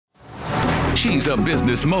She's a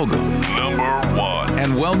business mogul, #1,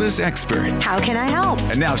 and wellness expert. How can I help?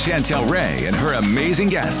 And now Chantel Ray and her amazing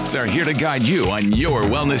guests are here to guide you on your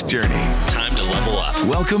wellness journey. Time to level up.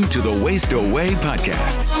 Welcome to the Waste Away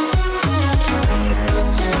podcast.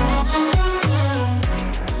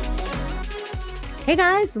 Hey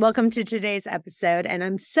guys, welcome to today's episode. And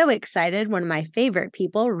I'm so excited. One of my favorite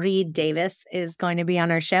people, Reed Davis, is going to be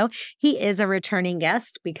on our show. He is a returning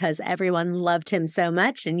guest because everyone loved him so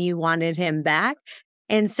much and you wanted him back.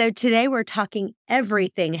 And so today we're talking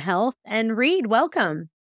everything health. And Reed, welcome.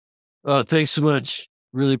 Oh, thanks so much.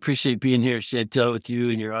 Really appreciate being here, Chantel, with you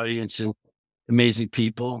and your audience and amazing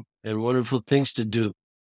people and wonderful things to do.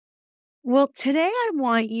 Well, today I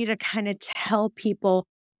want you to kind of tell people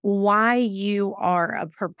why you are a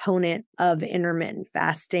proponent of intermittent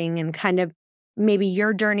fasting and kind of maybe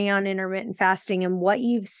your journey on intermittent fasting and what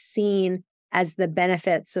you've seen as the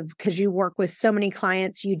benefits of, because you work with so many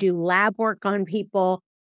clients, you do lab work on people.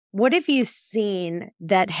 What have you seen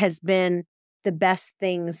that has been the best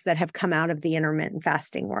things that have come out of the intermittent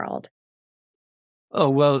fasting world? Oh,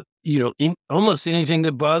 well, almost anything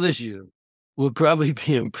that bothers you will probably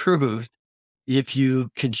be improved if you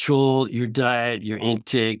control your diet, your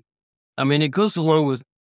intake. I mean, it goes along with,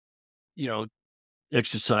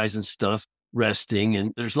 exercise and stuff, resting,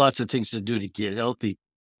 and there's lots of things to do to get healthy.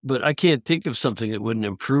 But I can't think of something that wouldn't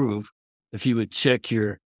improve if you would check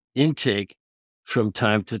your intake from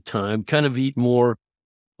time to time, kind of eat more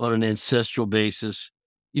on an ancestral basis.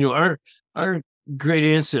 Our great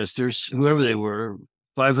ancestors, whoever they were,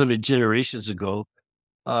 500 generations ago,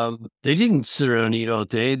 they didn't sit around and eat all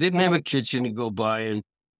day. They didn't have a kitchen to go by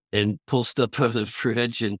and pull stuff out of the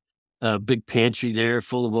fridge and a big pantry there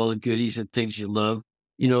full of all the goodies and things you love.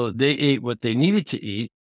 They ate what they needed to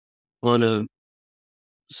eat on a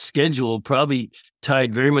schedule, probably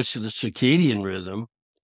tied very much to the circadian rhythm,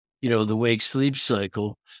 the wake sleep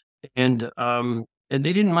cycle. And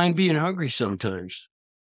they didn't mind being hungry sometimes.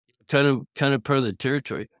 Kind of part of the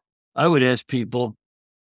territory. I would ask people,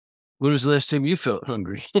 when was the last time you felt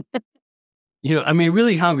hungry?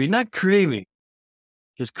 Really hungry, not craving,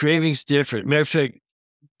 because craving's different. Matter of fact,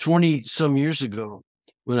 20 some years ago,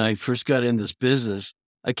 when I first got in this business,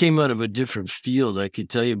 I came out of a different field I could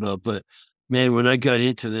tell you about. But man, when I got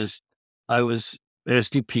into this, I was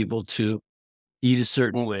asking people to eat a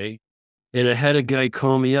certain way. And I had a guy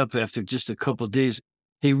call me up after just a couple of days.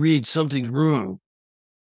 Hey, Reed, something's wrong.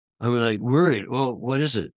 I'm like, worried. Well, what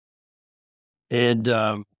is it?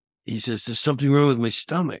 And he says, there's something wrong with my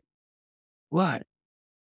stomach. What?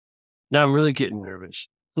 Now I'm really getting nervous.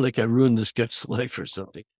 Like I ruined this guy's life or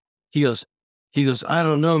something. He goes, I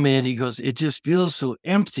don't know, man. He goes, it just feels so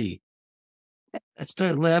empty. I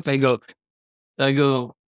started laughing. I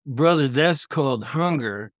go, brother, that's called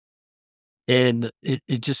hunger. And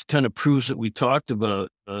it just kind of proves what we talked about,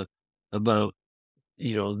 the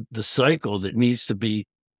cycle that needs to be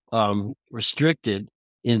restricted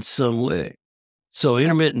in some way. So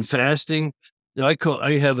intermittent fasting, I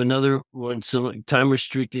have another one. So time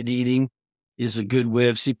restricted eating is a good way.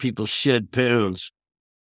 I've seen people shed pounds,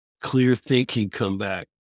 clear thinking come back.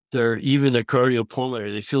 They're even a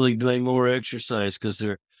cardiopulmonary. They feel like doing more exercise because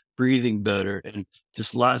they're breathing better, and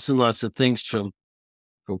just lots and lots of things from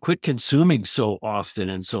quit consuming so often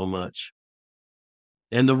and so much,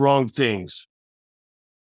 and the wrong things.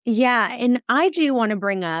 Yeah. And I do want to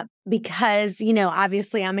bring up because,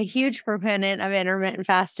 obviously I'm a huge proponent of intermittent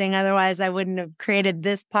fasting. Otherwise, I wouldn't have created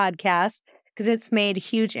this podcast because it's made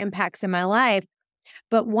huge impacts in my life.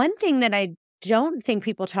 But one thing that I don't think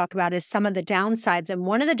people talk about is some of the downsides. And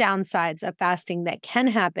one of the downsides of fasting that can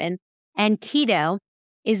happen and keto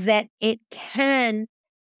is that it can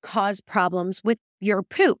cause problems with your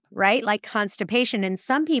poop, right? Like constipation. And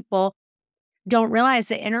some people don't realize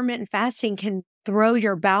that intermittent fasting can throw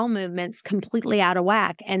your bowel movements completely out of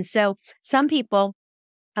whack. And so some people,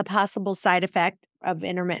 a possible side effect of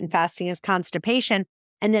intermittent fasting is constipation.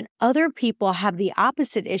 And then other people have the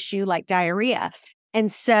opposite issue like diarrhea.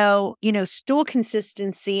 And so, stool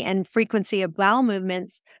consistency and frequency of bowel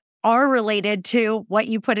movements are related to what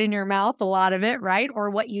you put in your mouth, a lot of it, right? Or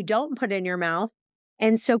what you don't put in your mouth.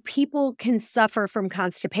 And so people can suffer from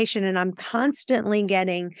constipation. And I'm constantly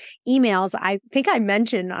getting emails. I think I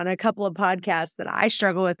mentioned on a couple of podcasts that I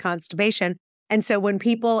struggle with constipation. And so when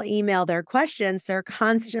people email their questions, they're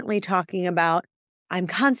constantly talking about, I'm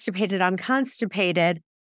constipated.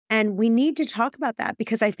 And we need to talk about that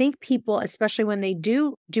because I think people, especially when they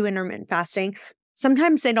do intermittent fasting,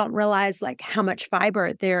 sometimes they don't realize like how much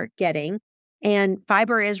fiber they're getting. And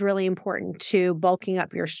fiber is really important to bulking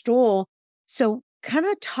up your stool. So kind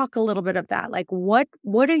of talk a little bit of that. Like what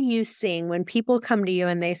are you seeing when people come to you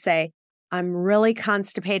and they say, I'm really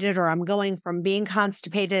constipated, or I'm going from being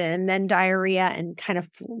constipated and then diarrhea and kind of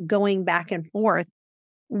going back and forth.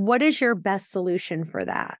 What is your best solution for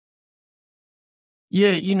that?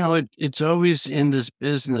 Yeah, it's always in this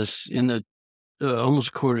business in the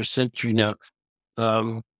almost quarter century now,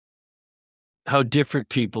 um, how different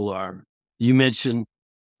people are. You mentioned,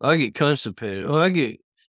 I get constipated. Oh, I get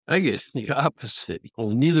the opposite.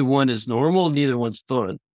 Well, neither one is normal. Neither one's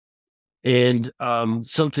fun. And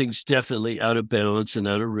something's definitely out of balance and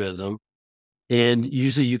out of rhythm. And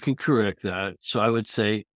usually you can correct that. So I would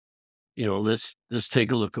say, let's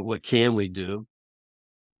take a look at what can we do.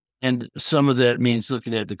 And some of that means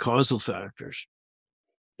looking at the causal factors.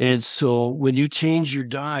 And so when you change your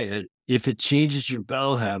diet, if it changes your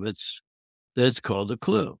bowel habits, that's called a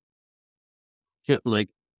clue. Like,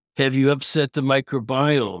 have you upset the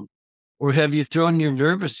microbiome, or have you thrown your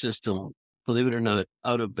nervous system, believe it or not,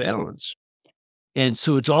 out of balance? And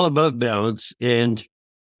so it's all about balance. And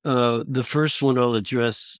the first one I'll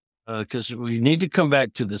address, because we need to come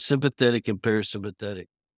back to the sympathetic and parasympathetic.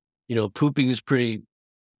 Pooping is pretty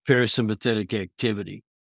parasympathetic activity.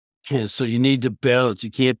 And so you need to balance.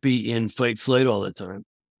 You can't be in fight flight all the time.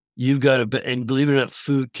 You've got to, and believe it or not,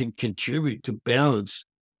 food can contribute to balance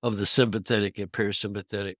of the sympathetic and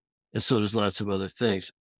parasympathetic. And so there's lots of other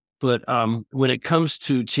things. But when it comes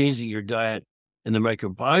to changing your diet and the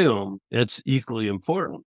microbiome, that's equally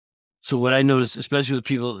important. So what I notice, especially with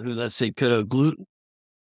people who, let's say, cut out gluten,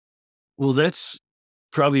 well, that's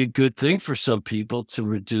probably a good thing for some people to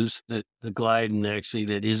reduce the gliadin actually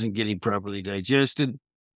that isn't getting properly digested.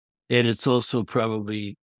 And it's also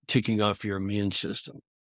probably kicking off your immune system.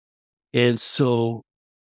 And so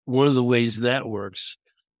one of the ways that works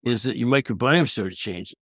is that your microbiome starts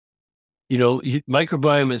changing.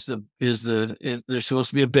 Microbiome there's supposed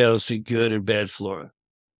to be a balance between good and bad flora.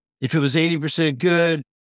 If it was 80% good,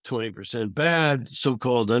 20% bad,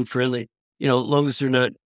 so-called unfriendly, as long as they're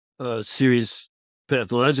not serious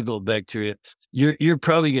pathological bacteria, you're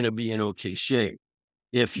probably going to be in okay shape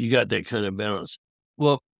if you got that kind of balance.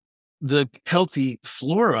 Well, the healthy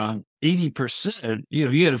flora, 80%,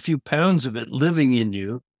 you got a few pounds of it living in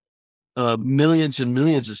you, millions and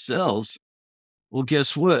millions of cells. Well,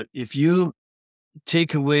 guess what? If you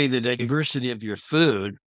take away the diversity of your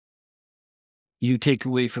food, you take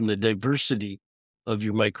away from the diversity of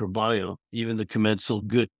your microbiome, even the commensal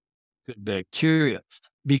good bacteria,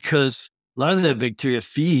 because a lot of that bacteria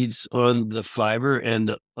feeds on the fiber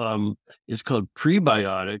and it's called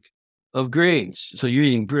prebiotic of grains. So you're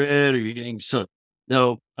eating bread or you're eating some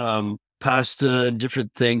pasta and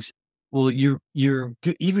different things. Well,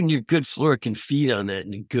 even your good flora can feed on that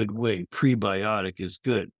in a good way. Prebiotic is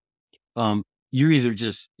good. You're either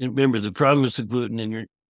just remember the problem is the gluten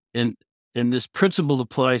and and this principle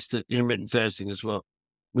applies to intermittent fasting as well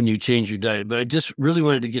when you change your diet. But I just really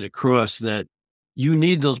wanted to get across that you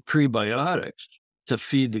need those prebiotics to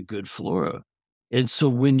feed the good flora. And so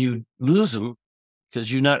when you lose them,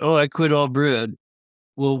 because you're not, oh, I quit all bread.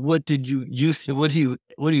 Well, what did you use? What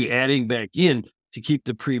are you adding back in to keep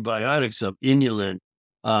the prebiotics up? Inulin,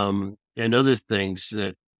 and other things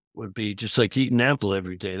that would be just like eating an apple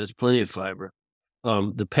every day. There's plenty of fiber.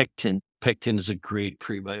 The pectin is a great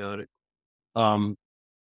prebiotic. Um,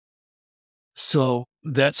 so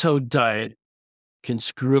that's how diet can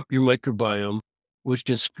screw up your microbiome, which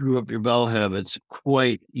can screw up your bowel habits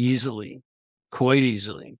quite easily, quite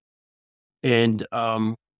easily. And,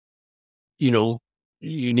 you know,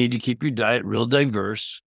 you need to keep your diet real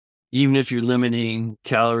diverse, even if you're limiting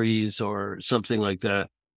calories or something like that,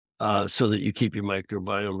 so that you keep your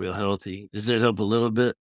microbiome real healthy. Does that help a little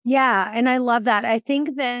bit? Yeah, and I love that. I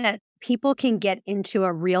think that people can get into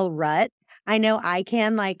a real rut. I know I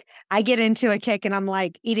can. Like, I get into a kick and I'm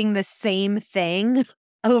like eating the same thing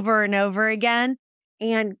over and over again.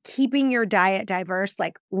 And keeping your diet diverse,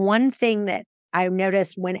 like one thing that I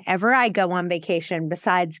noticed whenever I go on vacation,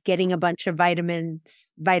 besides getting a bunch of vitamin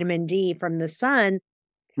D from the sun,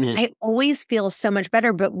 Yeah. I always feel so much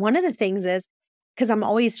better. But one of the things is because I'm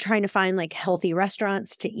always trying to find like healthy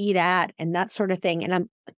restaurants to eat at and that sort of thing. And I'm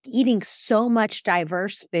eating so much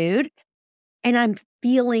diverse food and I'm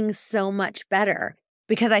feeling so much better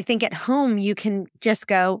because I think at home you can just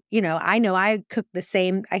go, I know I cook the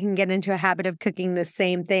same, I can get into a habit of cooking the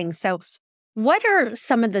same thing. So what are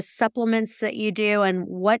some of the supplements that you do and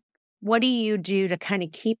what do you do to kind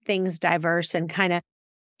of keep things diverse and kind of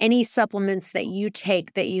any supplements that you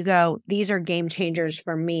take that you go, these are game changers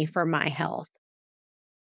for me for my health?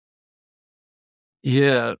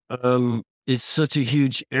 Yeah, it's such a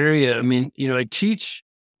huge area. I mean, I teach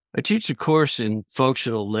a course in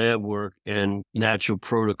functional lab work and natural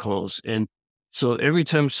protocols. And So every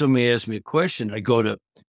time somebody asks me a question, I go to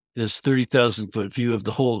this 30,000-foot view of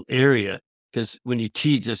the whole area. Because when you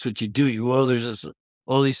teach, that's what you do.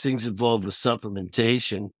 All these things involved with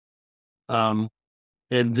supplementation. And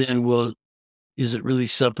then, well, is it really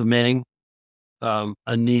supplementing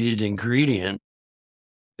a needed ingredient?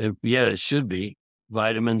 Yeah, it should be.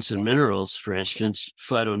 Vitamins and minerals, for instance,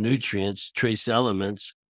 phytonutrients, trace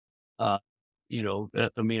elements, uh,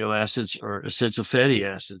 amino acids or essential fatty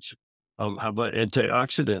acids. How about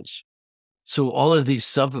antioxidants? So all of these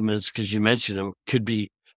supplements, because you mentioned them, could be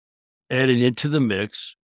added into the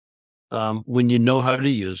mix when you know how to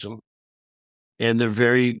use them, and they're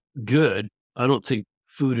very good. I don't think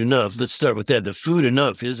food enough. Let's start with that. The food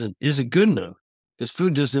enough isn't good enough because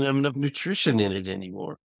food doesn't have enough nutrition in it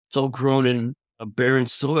anymore. It's all grown in a barren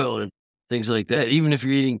soil and things like that. Even if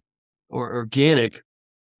you're eating or organic,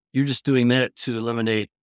 you're just doing that to eliminate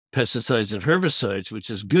pesticides and herbicides, which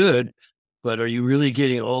is good. But are you really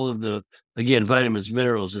getting all of the, again, vitamins,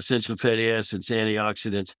 minerals, essential fatty acids,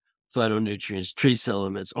 antioxidants, phytonutrients, trace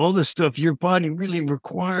elements, all the stuff your body really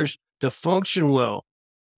requires to function well,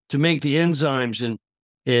 to make the enzymes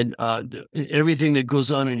and everything that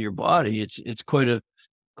goes on in your body? It's quite a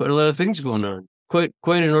lot of things going on, quite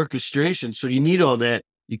an orchestration. So you need all that.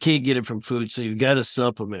 You can't get it from food, so you've got to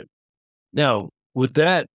supplement. Now, with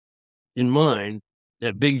that in mind,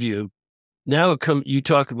 that big view, now you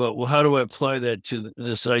talk about, well, how do I apply that to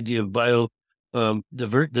this idea of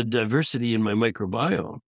the diversity in my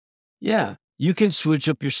microbiome? Yeah, you can switch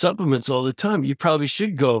up your supplements all the time. You probably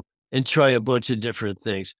should go and try a bunch of different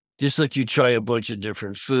things, just like you try a bunch of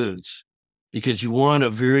different foods, because you want a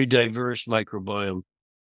very diverse microbiome.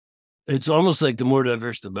 It's almost like the more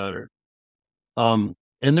diverse, the better. And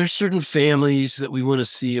there's certain families that we want to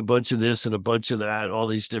see a bunch of this and a bunch of that, all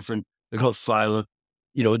these different, they're called phyla,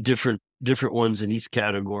 different ones in each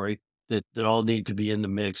category that all need to be in the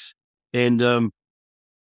mix. And, uh,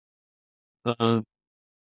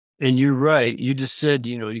 and you're right. You just said,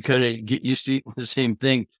 you kind of get used to eating the same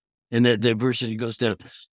thing and that diversity goes down.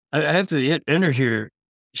 I have to enter here,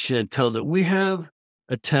 Chantel, that we have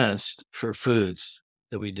a test for foods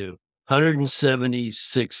that we do,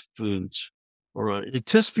 176 foods. Or it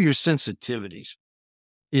tests for your sensitivities.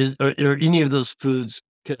 Are any of those foods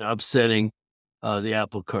kind of upsetting the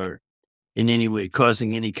apple cart in any way,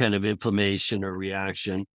 causing any kind of inflammation or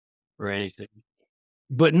reaction or anything?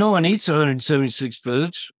 But no one eats 176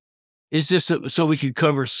 foods. It's just so we could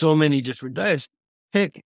cover so many different diets.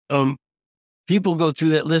 Heck, people go through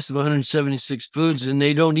that list of 176 foods and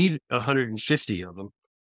they don't eat 150 of them.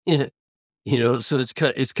 So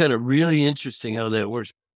it's kind of really interesting how that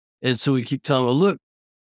works. And so we keep telling them, look,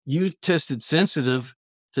 you tested sensitive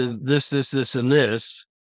to this, and this,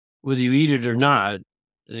 whether you eat it or not.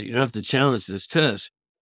 You don't have to challenge this test.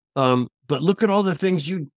 But look at all the things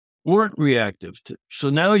you weren't reactive to.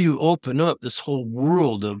 So now you open up this whole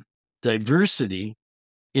world of diversity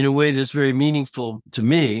in a way that's very meaningful to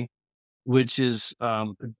me, which is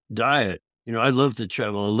diet. I love to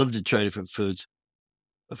travel. I love to try different foods.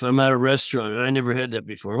 If I'm at a restaurant, I never had that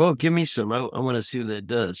before. Oh, give me some. I want to see what that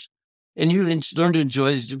does. And you learn to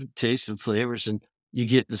enjoy these different tastes and flavors, and you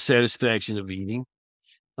get the satisfaction of eating.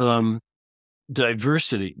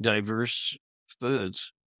 Diverse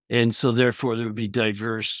foods. And so therefore there would be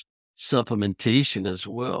diverse supplementation as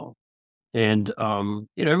well. And,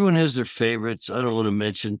 everyone has their favorites. I don't want to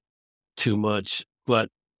mention too much, but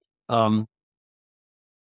I'll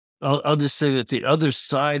just say that the other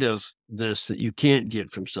side of this that you can't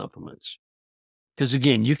get from supplements, because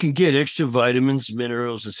again, you can get extra vitamins,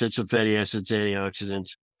 minerals, essential fatty acids,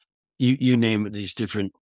 antioxidants, you name it, these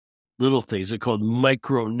different little things. They're called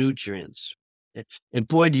micronutrients. And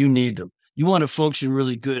boy, do you need them. You want to function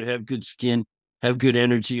really good, have good skin, have good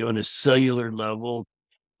energy on a cellular level.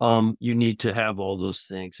 You need to have all those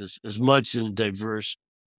things as much and diverse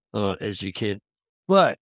as you can.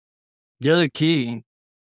 But the other key,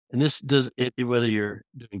 and this does it, whether you're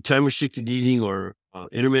doing time restricted eating or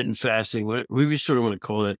intermittent fasting, whatever we sort of want to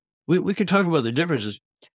call it, we could talk about the differences,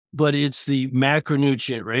 but it's the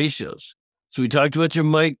macronutrient ratios. So we talked about your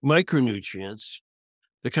micronutrients.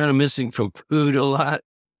 They're kind of missing from food a lot.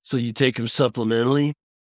 So you take them supplementally.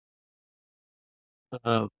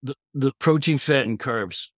 The protein, fat, and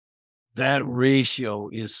carbs, that ratio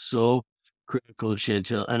is so critical,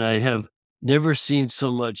 Chantel. And I have never seen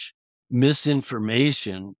so much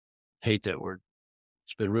misinformation. Hate that word.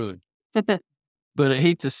 It's been ruined. But I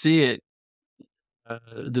hate to see it,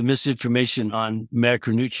 the misinformation on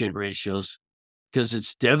macronutrient ratios, because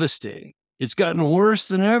it's devastating. It's gotten worse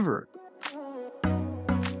than ever.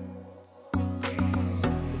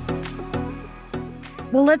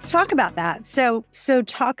 Well, let's talk about that. So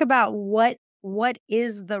talk about what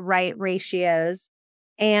is the right ratios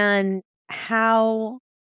and how,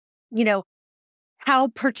 you know, how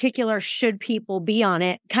particular should people be on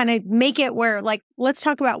it? Kind of make it where, like, let's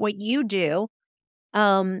talk about what you do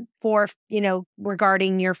for,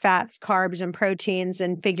 regarding your fats, carbs, and proteins,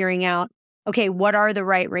 and figuring out, okay, what are the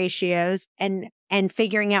right ratios, and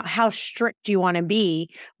figuring out how strict you want to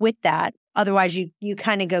be with that. Otherwise you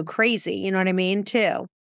kind of go crazy. You know what I mean? Too.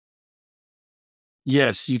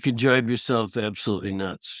 Yes, you can drive yourself absolutely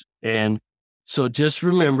nuts. And so just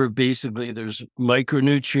remember, basically, there's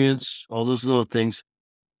micronutrients, all those little things,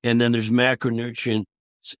 and then there's macronutrients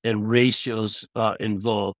and ratios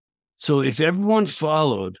involved. So if everyone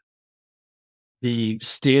followed the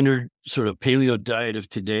standard sort of paleo diet of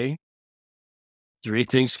today, three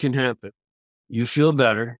things can happen. You feel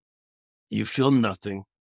better, you feel nothing,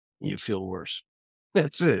 you feel worse.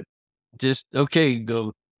 That's it. Just okay,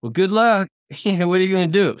 go, well, good luck. Yeah, what are you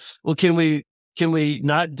going to do? Well, can we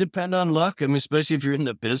not depend on luck? I mean, especially if you're in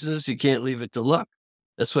the business, you can't leave it to luck.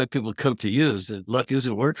 That's why people come to you, is that luck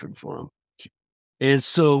isn't working for them. And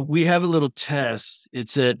so we have a little test.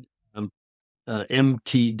 It's at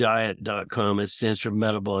mtdiet.com. It stands for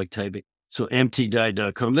metabolic typing. So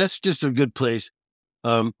mtdiet.com. That's just a good place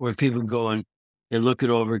where people go and look it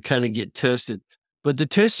over, kind of get tested. But the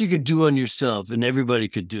test you could do on yourself, and everybody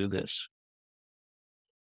could do this,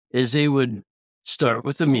 is they would start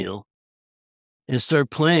with a meal and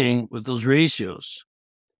start playing with those ratios.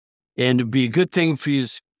 And it'd be a good thing for you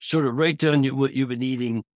to sort of write down what you've been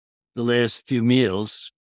eating the last few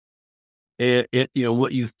meals, and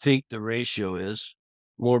what you think the ratio is: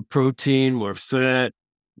 more protein, more fat,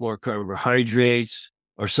 more carbohydrates,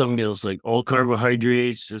 or some meals like all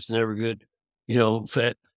carbohydrates. That's never good.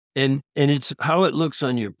 Fat, and it's how it looks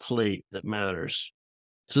on your plate that matters.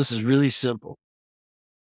 So this is really simple.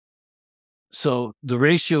 So the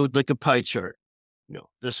ratio, like a pie chart,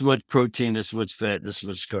 this much protein, this much fat, this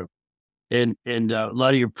much carb. And a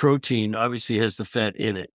lot of your protein obviously has the fat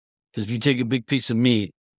in it. Because if you take a big piece of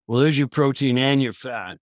meat, well, there's your protein and your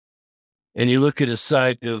fat. And you look at a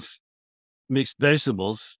side of mixed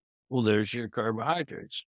vegetables, well, there's your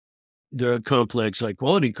carbohydrates. They're a complex, high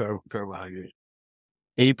quality carbohydrate.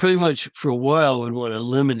 And you pretty much, for a while, would want to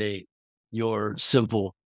eliminate your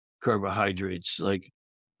simple carbohydrates. Like,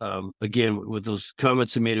 again, with those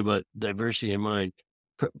comments I made about diversity in mind,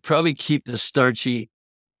 probably keep the starchy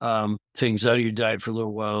things out of your diet for a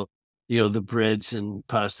little while. The breads and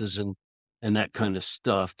pastas and that kind of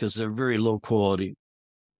stuff, because they're very low quality.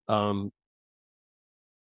 So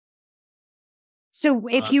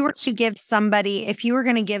if you were to give somebody, if you were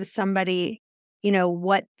going to give somebody,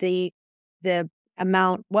 what the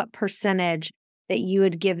amount, what percentage that you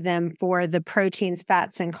would give them for the proteins,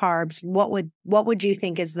 fats, and carbs, what would you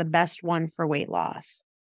think is the best one for weight loss?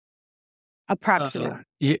 Approximately.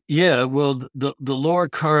 Yeah. Well, the lower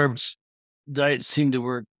carbs diets seem to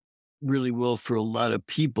work really well for a lot of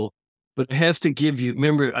people, but I have to give you,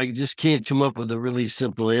 remember, I just can't come up with a really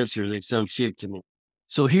simple answer. They sound cheap to me.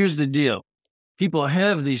 So here's the deal. People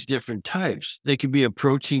have these different types. They could be a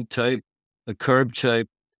protein type, a carb type,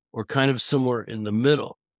 or kind of somewhere in the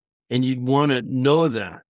middle. And you'd want to know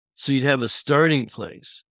that. So you'd have a starting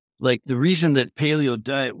place. Like, the reason that paleo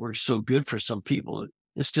diet works so good for some people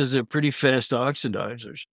is because they're pretty fast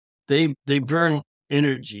oxidizers. They burn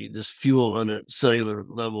energy, this fuel, on a cellular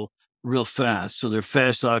level real fast. So they're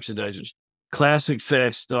fast oxidizers. Classic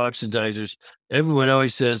fast oxidizers. Everyone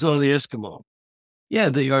always says, oh, the Eskimo. Yeah,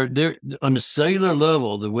 they are. They're on a cellular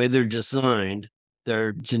level, the way they're designed,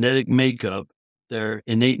 their genetic makeup, their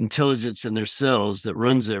innate intelligence in their cells that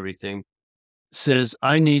runs everything, says,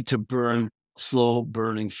 I need to burn slow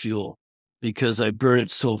burning fuel because I burn it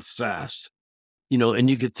so fast. And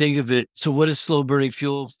you could think of it. So what is slow burning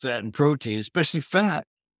fuel? Fat and protein, especially fat.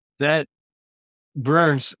 That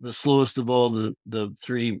burns the slowest of all the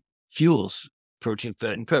three fuels: protein,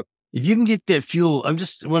 fat, and carb. If you can get that fuel, I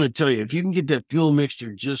just want to tell you, if you can get that fuel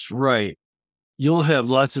mixture just right, you'll have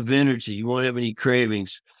lots of energy. You won't have any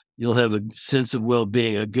cravings. You'll have a sense of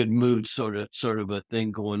well-being, a good mood, sort of a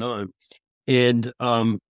thing going on. And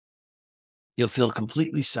you'll feel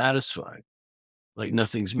completely satisfied, like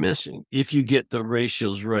nothing's missing, if you get the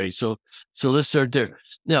ratios right. So let's start there.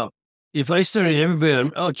 Now, if I started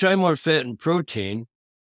everybody on, try more fat and protein,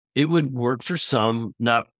 it would work for some,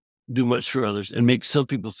 not do much for others, and make some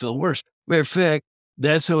people feel worse. Matter of fact,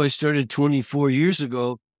 that's how I started 24 years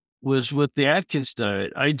ago, was with the Atkins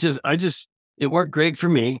diet. It worked great for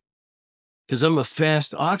me because I'm a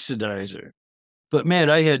fast oxidizer. But man,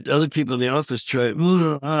 I had other people in the office try,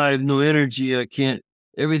 I have no energy. I can't,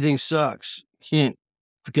 everything sucks. Can't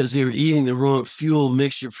because they were eating the wrong fuel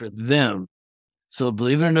mixture for them. So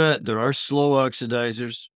believe it or not, there are slow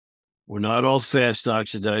oxidizers. We're not all fast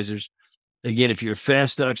oxidizers. Again, if you're a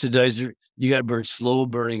fast oxidizer, you got to burn slow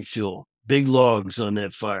burning fuel, big logs on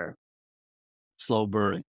that fire, slow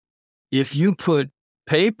burning. If you put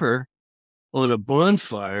paper on a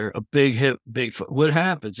bonfire, a big, what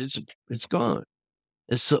happens? It's gone.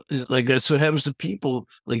 And so, like, that's what happens to people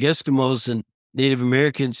like Eskimos and Native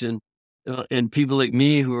Americans and people like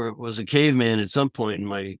me who was a caveman at some point in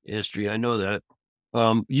my history. I know that.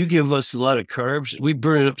 You give us a lot of carbs, we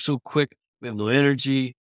burn it up so quick. We have no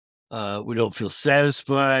energy. We don't feel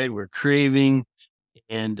satisfied. We're craving,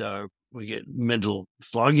 and we get mental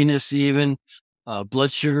fogginess, even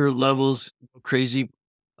blood sugar levels crazy.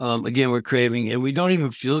 Again, we're craving, and we don't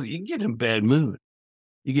even feel. You get in a bad mood.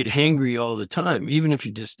 You get hangry all the time, even if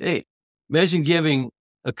you just ate. Imagine giving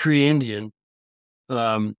a Cree Indian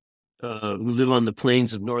who live on the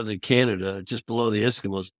plains of northern Canada, just below the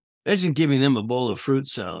Eskimos. Imagine giving them a bowl of fruit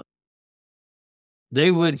salad.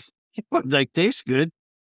 They would like taste good.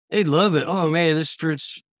 They'd love it. Oh man, this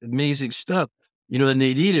fruit's amazing stuff. And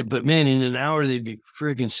they'd eat it, but man, in an hour they'd be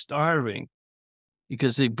friggin' starving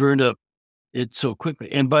because they burned up it so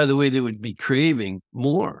quickly. And by the way, they would be craving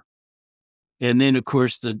more. And then, of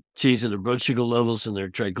course, the change in their blood sugar levels and their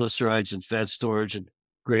triglycerides and fat storage and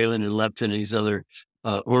ghrelin and leptin and these other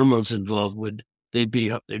hormones involved they'd be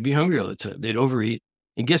hungry all the time. They'd overeat.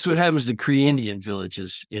 And guess what happens to Cree Indian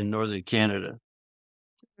villages in northern Canada?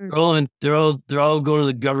 They're all going to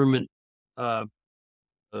the government,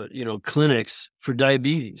 clinics for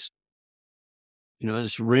diabetes.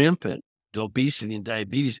 It's rampant, obesity and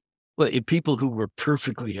diabetes. But in people who were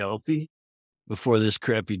perfectly healthy before this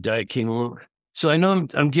crappy diet came along. So I know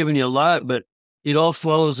I'm giving you a lot, but it all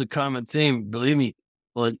follows a common theme. Believe me,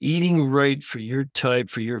 on eating right for your type,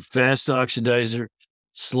 for your fast oxidizer,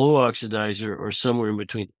 slow oxidizer, or somewhere in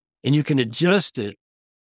between. And you can adjust it,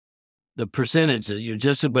 the percentages. You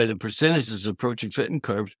adjust it by the percentages of protein, fat, and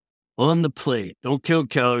carbs on the plate. Don't count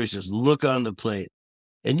calories, just look on the plate.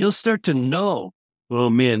 And you'll start to know, oh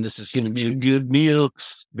man, this is going to be a good meal.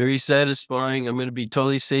 Very satisfying. I'm going to be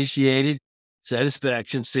totally satiated.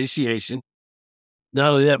 Satisfaction, satiation.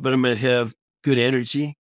 Not only that, but I'm going to have good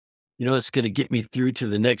energy. It's going to get me through to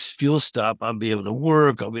the next fuel stop. I'll be able to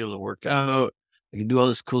work. I'll be able to work out. I can do all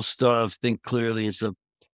this cool stuff, think clearly and stuff.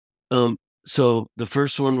 So the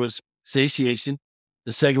first one was satiation.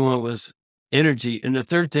 The second one was energy. And the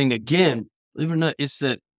third thing, again, believe it or not, it's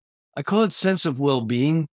that I call it sense of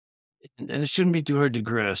well-being. And it shouldn't be too hard to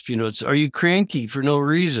grasp. Are you cranky for no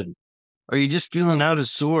reason? Are you just feeling out of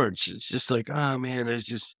sorts? It's just like, oh man, and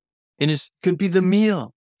it could be the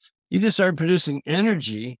meal. You just aren't producing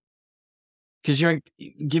energy because you aren't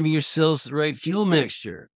giving your cells the right fuel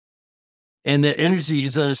mixture. And that energy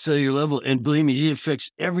is on a cellular level. And believe me, it affects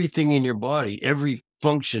everything in your body, every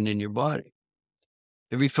function in your body.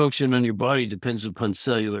 Every function on your body depends upon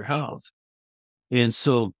cellular health. And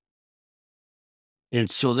so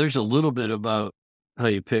there's a little bit about how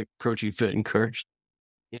you pick protein, fat, and carbs.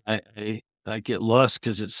 I get lost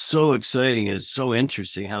because it's so exciting and it's so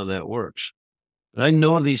interesting how that works. But I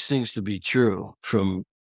know these things to be true from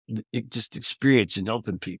just experience in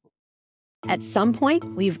helping people. At some point,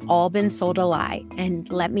 we've all been sold a lie,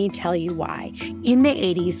 and let me tell you why. In the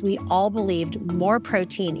 80s, we all believed more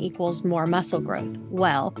protein equals more muscle growth.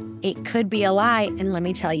 Well, it could be a lie, and let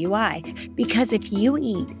me tell you why. Because if you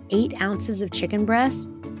eat 8 ounces of chicken breast,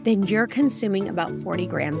 then you're consuming about 40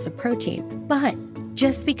 grams of protein. But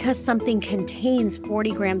just because something contains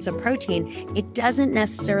 40 grams of protein, it doesn't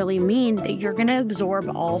necessarily mean that you're going to absorb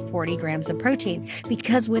all 40 grams of protein.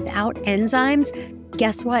 Because without enzymes,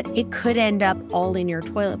 guess what? It could end up all in your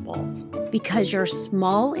toilet bowl. Because your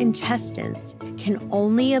small intestines can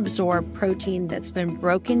only absorb protein that's been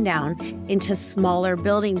broken down into smaller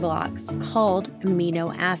building blocks called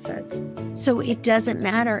amino acids. So it doesn't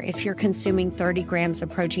matter if you're consuming 30 grams of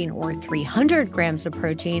protein or 300 grams of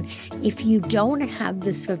protein. If you don't have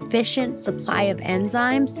the sufficient supply of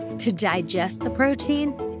enzymes to digest the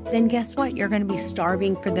protein, then guess what? You're going to be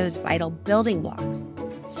starving for those vital building blocks.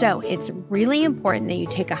 So it's really important that you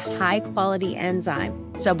take a high quality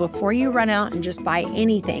enzyme. So before you run out and just buy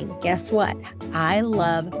anything, guess what? I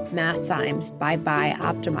love Masszymes by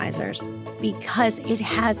Optimizers because it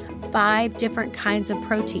has 5 different kinds of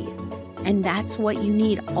proteins. And that's what you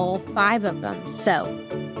need, all 5 of them. So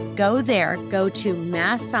go to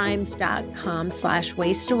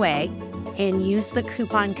masszymes.com/wasteaway and use the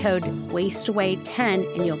coupon code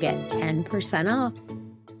wasteaway10 and you'll get 10% off.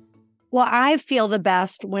 Well, I feel the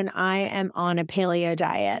best when I am on a paleo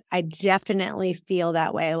diet. I definitely feel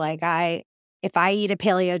that way. Like I if I eat a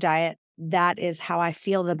paleo diet, that is how I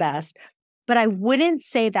feel the best. But I wouldn't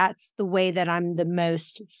say that's the way that I'm the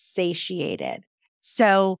most satiated.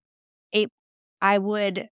 So I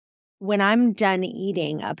would, when I'm done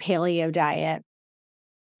eating a paleo diet,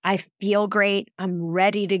 I feel great. I'm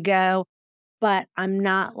ready to go, but I'm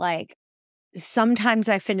not like, sometimes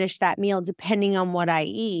I finish that meal depending on what I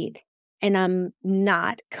eat, and I'm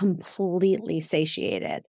not completely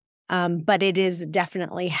satiated. But it is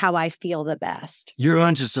definitely how I feel the best. You're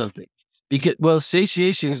onto something because, well,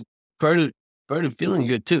 satiation is part of feeling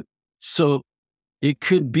good too. So it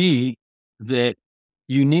could be that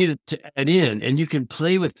you need to add in, and you can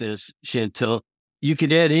play with this, Chantel. You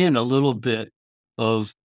could add in a little bit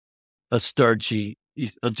of a starchy,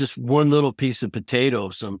 just one little piece of potato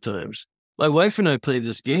sometimes. My wife and I play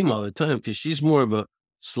this game all the time because she's more of a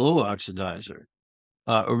slow oxidizer.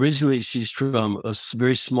 Originally, she's from a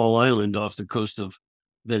very small island off the coast of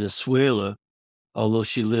Venezuela, although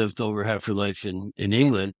she lived over half her life in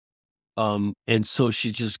England. And so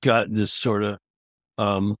she just got this sort of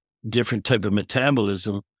um, different type of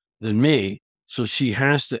metabolism than me. So she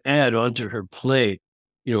has to add onto her plate,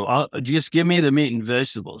 just give me the meat and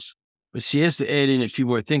vegetables. But she has to add in a few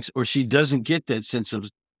more things, or she doesn't get that sense of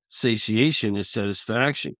satiation and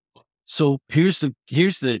satisfaction. So here's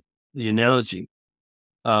the analogy.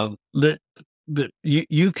 Let But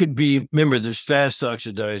you could be, remember, there's fast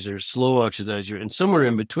oxidizer, slow oxidizer, and somewhere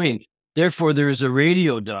in between. Therefore, there is a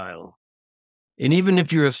radio dial. And even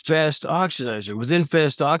if you're a fast oxidizer, within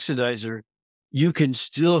fast oxidizer, you can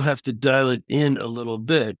still have to dial it in a little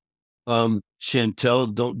bit.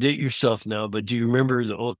 Chantel, don't date yourself now, but do you remember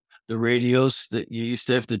the radios that you used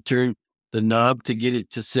to have to turn the knob to get it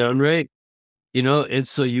to sound right? And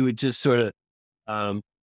so you would just sort of um,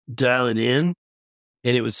 dial it in,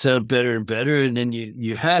 and it would sound better and better. And then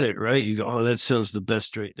you had it right. You go, oh, that sounds the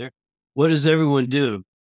best right there. What does everyone do?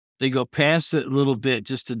 They go past it a little bit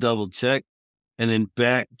just to double check, and then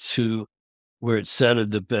back to where it sounded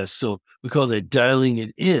the best. So we call that dialing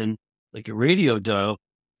it in, like a radio dial.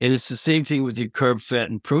 And it's the same thing with your carb, fat,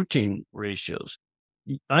 and protein ratios.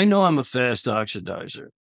 I know I'm a fast oxidizer,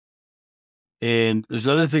 and there's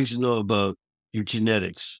other things to know about your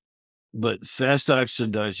genetics, but fast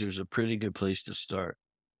oxidizer is a pretty good place to start.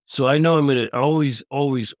 So I know I'm going to always,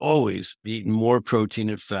 always, always be eating more protein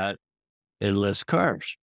and fat and less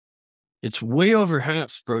carbs. It's way over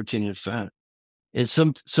half protein and fat. And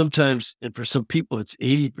sometimes, and for some people, it's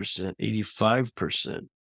 80%, 85%.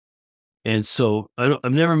 And so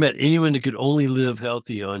I've never met anyone that could only live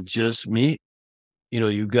healthy on just meat.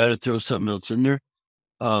 You got to throw something else in there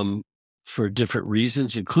for different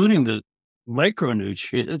reasons, including the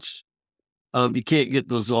micronutrients. You can't get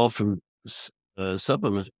those all from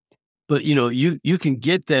supplements, but you can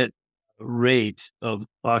get that rate of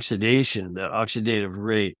oxidation, the oxidative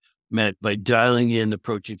rate, met by dialing in the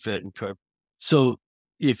protein, fat, and carb. So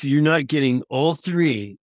if you're not getting all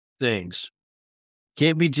three things,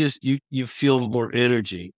 can't be just you feel more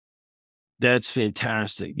energy. That's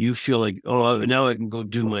fantastic. You feel like, oh, now I can go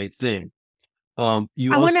do my thing. I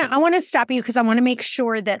want to stop you because I want to make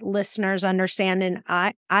sure that listeners understand, and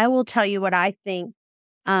I will tell you what I think.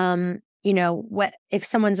 What if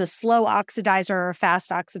someone's a slow oxidizer or a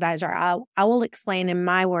fast oxidizer? I will explain in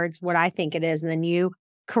my words what I think it is, and then you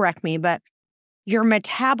correct me. But your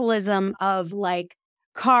metabolism of like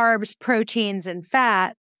carbs, proteins, and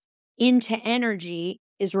fat into energy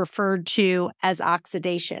is referred to as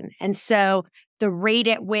oxidation. And so the rate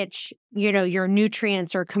at which, your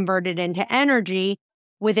nutrients are converted into energy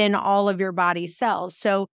within all of your body cells.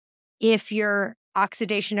 So if your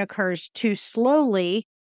oxidation occurs too slowly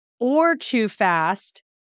or too fast,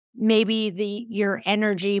 maybe your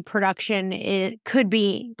energy production could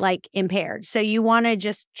be like impaired. So you want to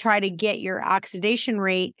just try to get your oxidation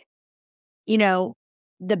rate, the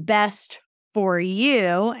best for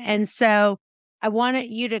you. And so I wanted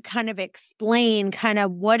you to kind of explain kind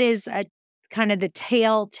of what is a kind of the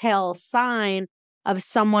telltale sign of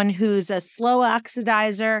someone who's a slow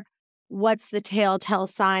oxidizer. What's the telltale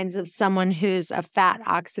signs of someone who's a fat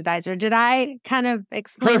oxidizer? Did I kind of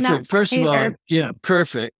explain perfect? that? First of all, yeah,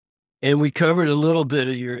 perfect. And we covered a little bit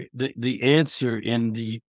of the answer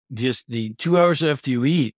in just the 2 hours after you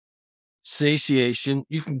eat. Satiation,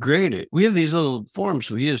 you can grade it. We have these little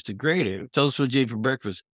forms we use to grade it. Tell us what you ate for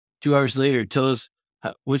breakfast. 2 hours later, tell us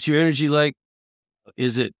what's your energy like.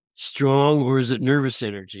 Is it strong or is it nervous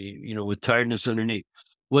energy? With tiredness underneath.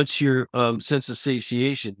 What's your sense of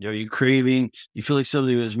satiation? Are you craving? You feel like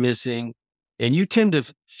something was missing, and you tend to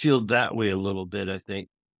feel that way a little bit, I think.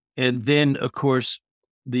 And then, of course,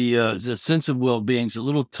 the sense of well-being is a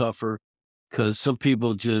little tougher because some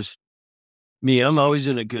people just Me, I'm always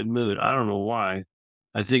in a good mood. I don't know why.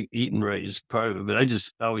 I think eating right is part of it, but I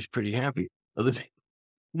just always pretty happy. Other people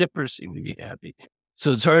never seem to be happy.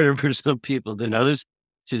 So it's harder for some people than others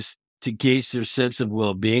just to gauge their sense of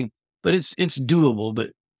well-being, but it's doable.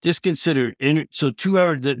 But just consider so 2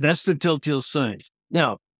 hours, that's the telltale sign.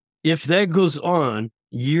 Now, if that goes on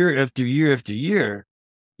year after year after year,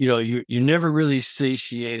 you're never really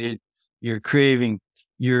satiated, you're craving,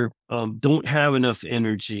 you're don't have enough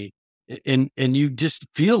energy, and you just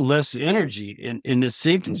feel less energy, and the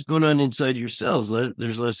same thing's going on inside your cells.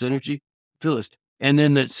 There's less energy, feel less, and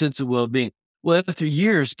then that sense of well-being. Well, after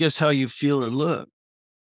years, guess how you feel and look?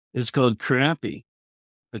 It's called crappy.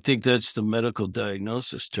 I think that's the medical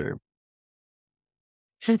diagnosis term.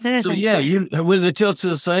 So yeah, with the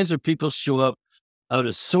telltale signs are people show up out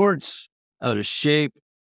of sorts, out of shape,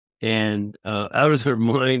 and out of their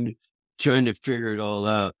mind, trying to figure it all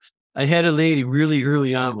out. I had a lady really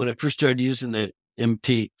early on when I first started using the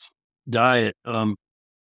MT diet, and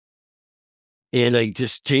I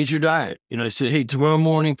just changed her diet. I said, "Hey, tomorrow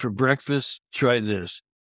morning for breakfast, try this."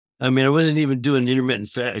 I mean, I wasn't even doing intermittent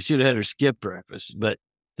fast. I should have had her skip breakfast, but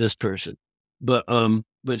this person, but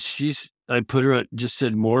I put her on, just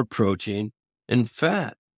said more protein and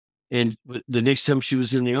fat. And the next time she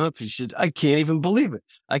was in the office, she said, "I can't even believe it.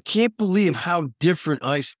 I can't believe how different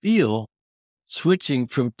I feel switching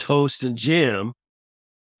from toast and jam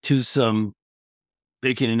to some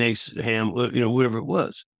bacon and eggs, ham, whatever it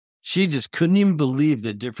was." She just couldn't even believe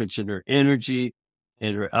the difference in her energy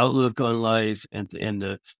and her outlook on life. And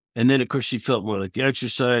then of course she felt more like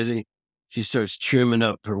exercising. She starts trimming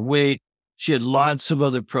up her weight. She had lots of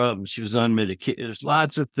other problems. She was on medication. There's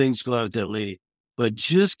lots of things going on with that lady. But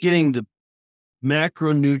just getting the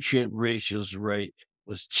macronutrient ratios right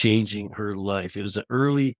was changing her life. It was an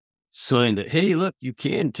early sign that, hey, look, you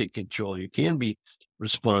can take control. You can be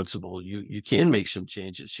responsible. You can make some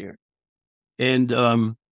changes here. And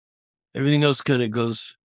everything else kind of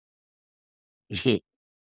goes, it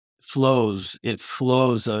flows. It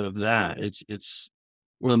flows out of that. It's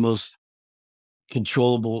one of the most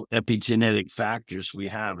controllable epigenetic factors we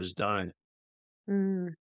have is diet. Mm.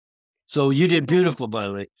 So you did beautiful, by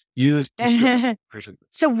the way. You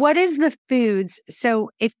So what is the foods? So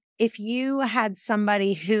if you had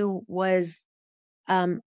somebody who was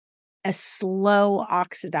a slow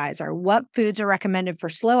oxidizer, what foods are recommended for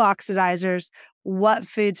slow oxidizers? What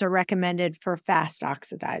foods are recommended for fast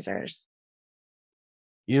oxidizers?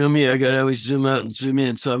 You know me, I got to always zoom out and zoom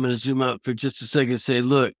in. So I'm going to zoom out for just a second and say,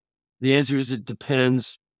 look, the answer is it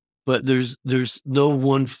depends, but there's no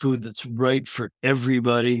one food that's right for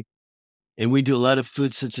everybody. And we do a lot of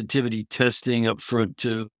food sensitivity testing up front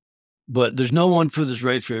too, but there's no one food that's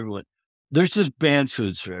right for everyone. There's just bad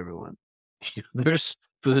foods for everyone. There's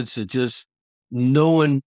foods that just no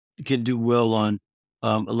one can do well on.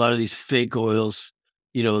 A lot of these fake oils,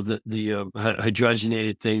 the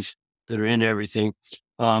hydrogenated things that are in everything,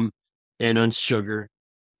 um, and on sugar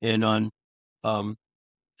and on um,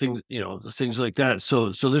 things like that.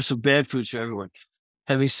 So there's some bad foods for everyone.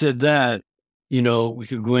 Having said that, we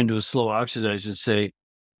could go into a slow oxidizer and say,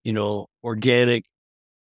 organic,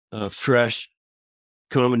 fresh,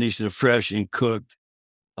 combination of fresh and cooked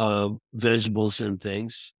vegetables and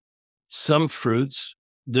things. Some fruits,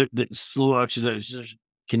 the slow oxidizers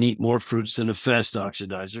can eat more fruits than a fast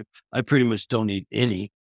oxidizer. I pretty much don't eat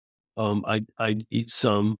any. I eat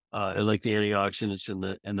some. I like the antioxidants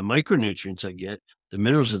and the micronutrients I get, the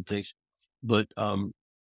minerals and things, but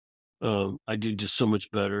I do just so much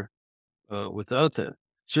better without that.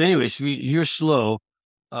 So, anyways, you're slow.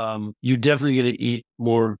 You're definitely going to eat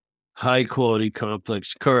more high quality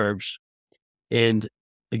complex carbs. And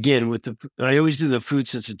again, I always do the food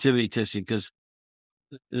sensitivity testing because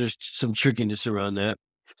there's some trickiness around that.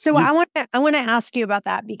 So I want to ask you about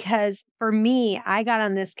that because for me, I got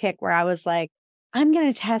on this kick where I was like, I'm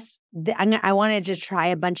going to test. I wanted to try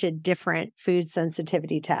a bunch of different food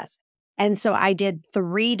sensitivity tests, and so I did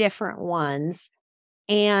 3 different ones.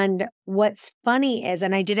 And what's funny is,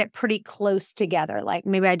 and I did it pretty close together. Like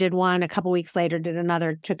maybe I did one, a couple weeks later, did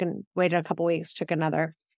another, waited a couple weeks, took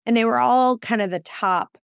another, and they were all kind of the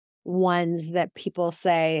top ones that people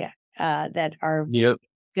say that are Yep.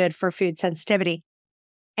 good for food sensitivity.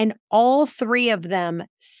 And all 3 of them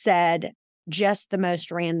said just the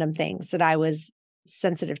most random things that I was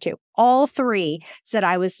sensitive to. All 3 said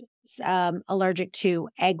I was allergic to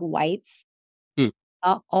egg whites. Hmm.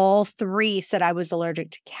 All 3 said I was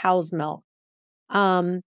allergic to cow's milk.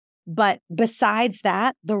 But besides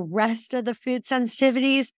that, the rest of the food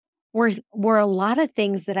sensitivities were a lot of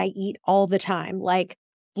things that I eat all the time, like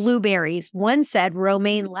blueberries. One said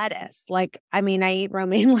romaine lettuce. Like, I mean, I eat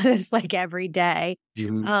romaine lettuce like every day.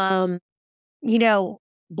 Mhm. You know,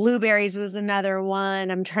 blueberries was another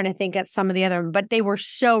one. I'm trying to think at some of the other, but they were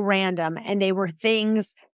so random and they were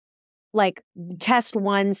things like test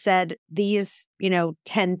 1 said these,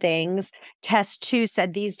 10 things. Test 2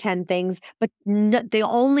 said these 10 things, but the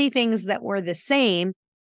only things that were the same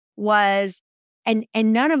was and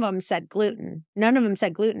none of them said gluten. None of them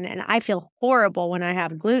said gluten, and I feel horrible when I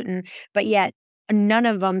have gluten, but yet none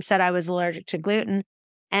of them said I was allergic to gluten,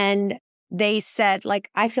 and they said, like,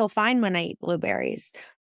 I feel fine when I eat blueberries.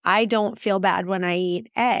 I don't feel bad when I eat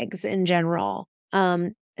eggs in general.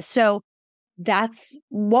 So that's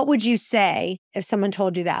what would you say if someone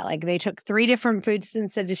told you that? Like, they took 3 different food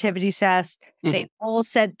sensitivity tests, they all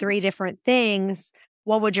said 3 different things.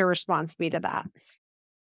 What would your response be to that?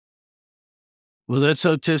 Well, that's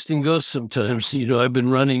how testing goes sometimes. I've been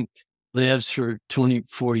running labs for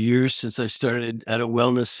 24 years since I started at a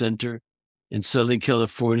wellness center in Southern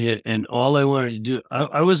California. And all I wanted to do,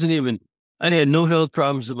 I had no health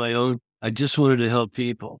problems of my own. I just wanted to help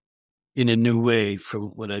people in a new way from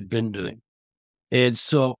what I'd been doing. And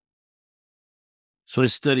so I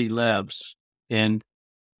studied labs and,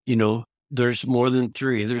 there's more than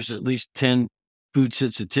 3. There's at least 10 food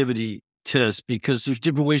sensitivity tests because there's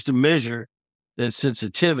different ways to measure that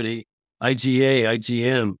sensitivity. IgA,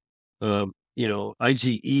 IgM,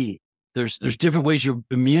 IgE. There's different ways your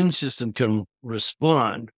immune system can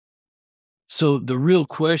respond. So the real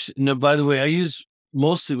question, now, by the way, I use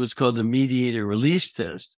mostly what's called the mediator release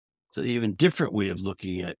test. It's an even different way of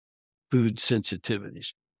looking at food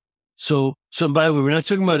sensitivities. So by the way, we're not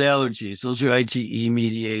talking about allergies. Those are IgE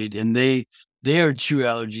mediated, and they are true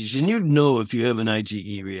allergies. And you'd know if you have an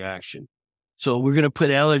IgE reaction. So we're going to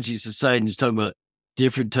put allergies aside and just talk about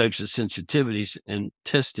different types of sensitivities and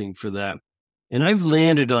testing for that. And I've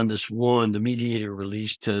landed on this one, the mediator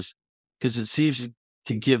release test, because it seems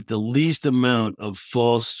to give the least amount of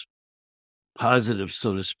false positives,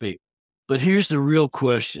 so to speak. But here's the real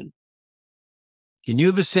question. Can you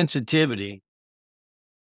have a sensitivity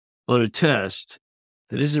on a test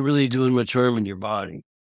that isn't really doing much harm in your body?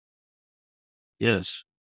 Yes.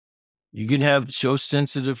 You can have show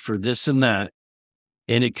sensitive for this and that,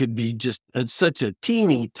 and it could be just such a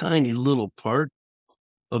teeny tiny little part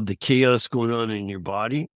of the chaos going on in your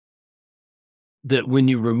body that when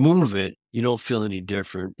you remove it, you don't feel any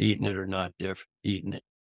different eating it or not different eating it.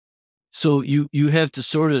 So you have to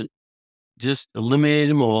sort of just eliminate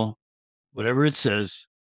them all, whatever it says,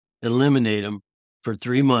 eliminate them for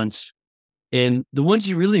 3 months. And the ones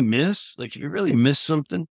you really miss, like if you really miss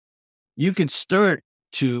something, you can start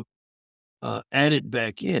to add it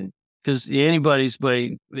back in because the antibodies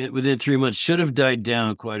within 3 months should have died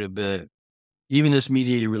down quite a bit. Even this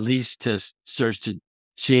mediated release test starts to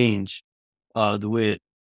change the way it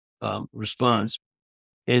responds.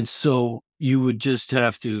 And so you would just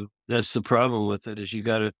have to, that's the problem with it is you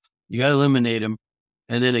gotta eliminate them.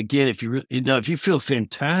 And then again, if you feel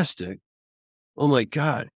fantastic, oh my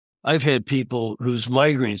God, I've had people whose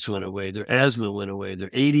migraines went away, their asthma went away, their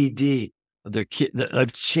ADD, their kid.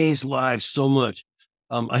 I've changed lives so much.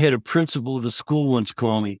 I had a principal of a school once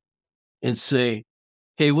call me and say,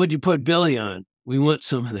 "Hey, what'd you put Billy on? We want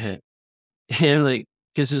some of that." And like,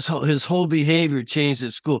 because his whole behavior changed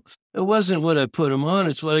at school. It wasn't what I put him on;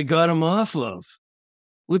 it's what I got him off of.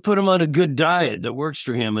 We put him on a good diet that works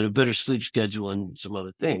for him and a better sleep schedule and some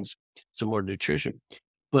other things, some more nutrition.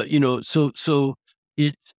 But so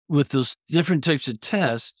it with those different types of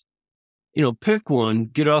tests, pick one,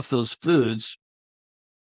 get off those foods,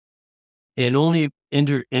 and only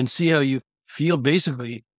enter and see how you feel.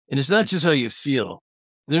 Basically, and it's not just how you feel.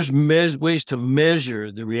 There's ways to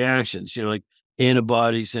measure the reactions. Like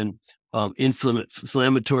antibodies and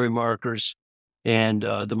inflammatory markers, and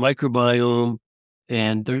the microbiome,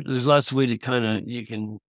 and there's lots of ways to you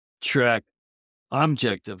can track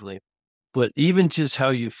objectively. But even just how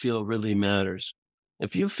you feel really matters.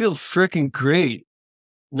 If you feel freaking great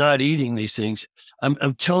not eating these things,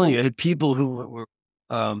 I'm telling you, I had people who were,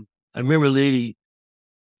 I remember a lady,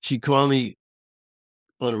 she called me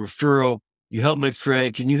on a referral. You help my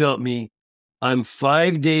friend. Can you help me? I'm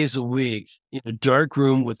 5 days a week in a dark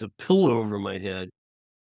room with a pillow over my head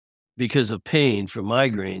because of pain from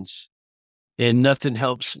migraines, and nothing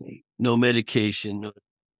helps me. No medication, no.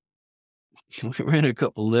 We ran a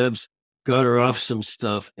couple libs, got her off some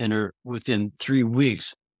stuff, and within 3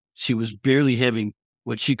 weeks, she was barely having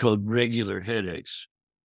what she called regular headaches.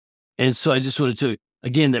 And so I just wanted to,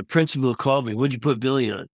 again, that principal called me. What'd you put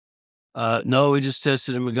Billy on? No, we just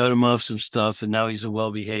tested him and got him off some stuff, and now he's a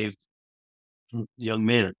well-behaved young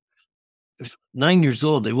man. 9 years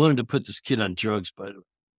old. They wanted to put this kid on drugs, by the way.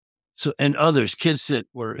 So, and others, kids that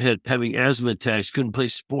were having asthma attacks, couldn't play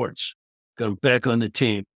sports, got them back on the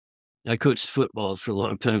team. I coached football for a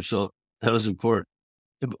long time, so that was important.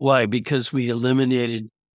 Why? Because we eliminated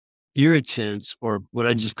irritants, or what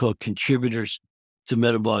I just call contributors to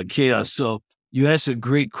metabolic chaos. So you asked a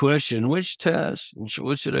great question: which test?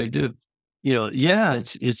 What should I do?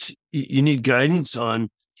 It's you need guidance on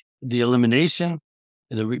the elimination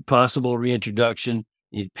and the possible reintroduction.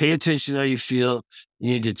 You need to pay attention to how you feel.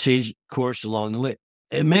 You need to change course along the way.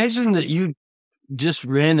 Imagine that you just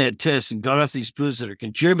ran that test and got off these foods that are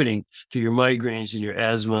contributing to your migraines and your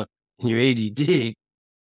asthma and your ADD,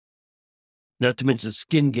 not to mention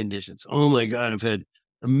skin conditions. Oh my God, I've had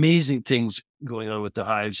amazing things going on with the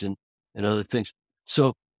hives and other things.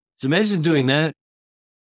 So imagine doing that.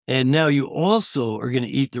 And now you also are going to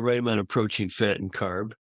eat the right amount of protein, fat, and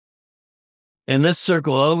carb. And let's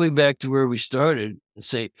circle all the way back to where we started and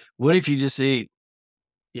say, what if you just ate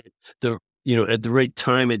at the right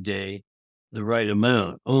time of day, the right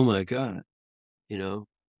amount? Oh my God. You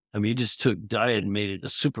just took diet and made it a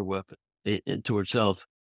super weapon towards health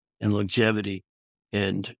and longevity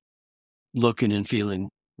and looking and feeling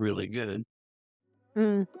really good.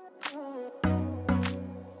 Mm.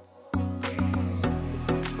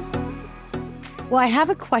 Well, I have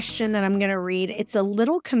a question that I'm going to read. It's a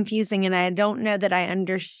little confusing and I don't know that I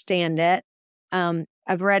understand it.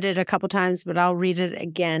 I've read it a couple times, but I'll read it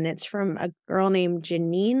again. It's from a girl named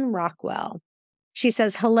Janine Rockwell. She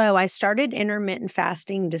says, "Hello, I started intermittent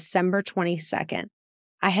fasting December 22nd.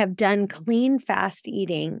 I have done clean fast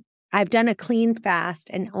eating. I've done a clean fast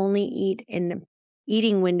and only eat in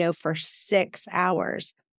eating window for 6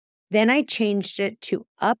 hours. Then I changed it to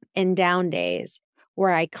up and down days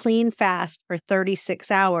where I clean fast for 36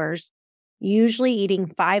 hours, usually eating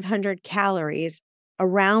 500 calories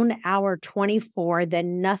around hour 24,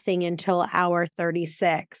 then nothing until hour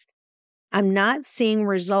 36. I'm not seeing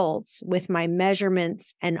results with my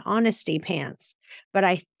measurements and honesty pants, but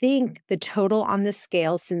I think the total on the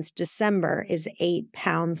scale since December is 8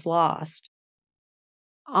 pounds lost.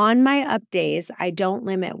 On my up days, I don't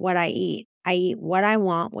limit what I eat. I eat what I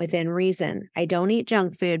want within reason. I don't eat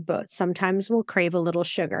junk food, but sometimes will crave a little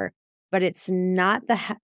sugar, but it's not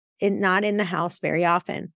not in the house very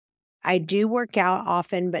often. I do work out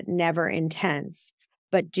often, but never intense,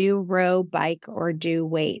 but do row, bike, or do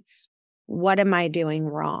weights. What am I doing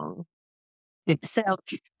wrong?" So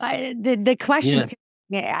the question,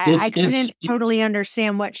 I couldn't totally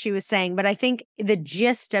understand what she was saying, but I think the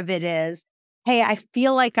gist of it is, hey, I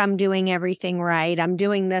feel like I'm doing everything right. I'm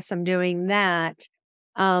doing this, I'm doing that.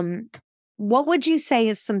 What would you say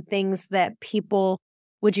is some things that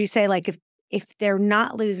would you say, like if they're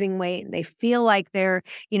not losing weight and they feel like they're,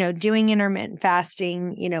 doing intermittent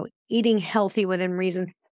fasting, eating healthy within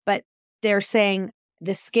reason, but they're saying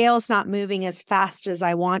the scale's not moving as fast as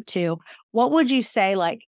I want to, what would you say,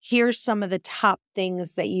 like, here's some of the top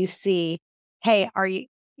things that you see? Hey,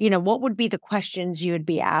 what would be the questions you would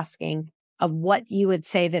be asking of what you would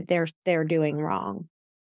say that they're doing wrong?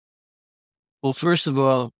 Well, first of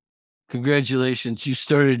all, congratulations. You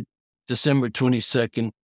started December 22nd,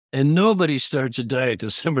 and nobody starts a diet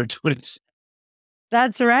December 22nd.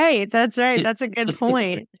 That's right. That's right. That's a good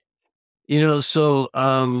point.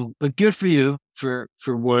 But good for you for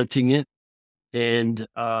wanting it and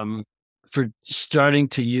for starting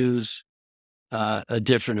to use a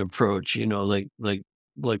different approach, like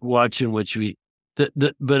watching what you eat.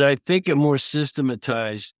 But I think a more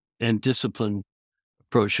systematized and disciplined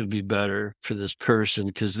approach would be better for this person,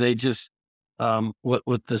 because they just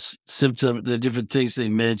what the symptom, the different things they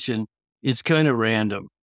mention, it's kind of random.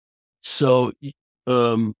 So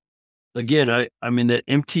again, I mean, that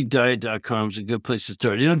emptydiet.com is a good place to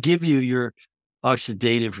start. It'll give you your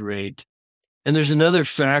oxidative rate. And there's another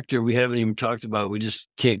factor we haven't even talked about. We just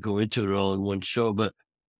can't go into it all in one show, but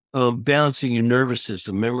balancing your nervous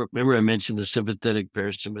system. Remember I mentioned the sympathetic,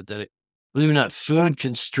 parasympathetic. Believe it or not, food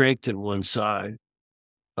can strengthen one side.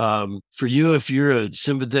 For you, if you're a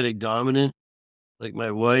sympathetic dominant, like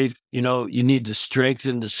my wife, you need to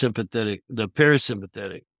strengthen the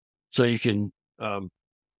parasympathetic, so you can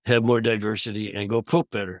have more diversity and go poop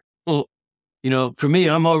better. Well, for me,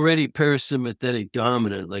 I'm already parasympathetic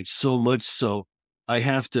dominant, like so much so I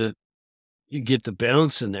have to get the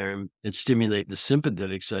balance in there and stimulate the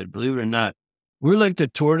sympathetic side. Believe it or not, we're like the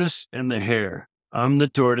tortoise and the hare. I'm the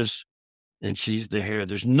tortoise and she's the hare.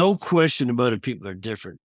 There's no question about it. People are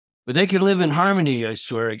different, but they can live in harmony. I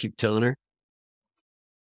swear, I keep telling her,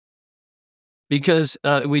 because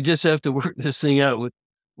we just have to work this thing out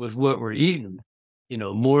with what we're eating.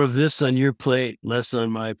 More of this on your plate, less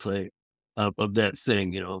on my plate. of that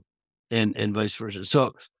thing, and vice versa.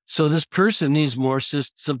 So this person needs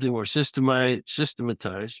something more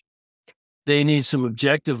systematized. They need some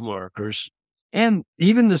objective markers, and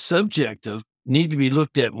even the subjective need to be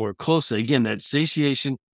looked at more closely. Again, that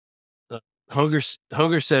satiation, uh, hunger,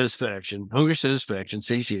 satisfaction,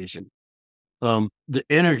 satiation, the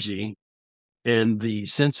energy, and the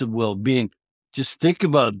sense of well-being. Just think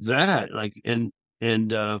about that. And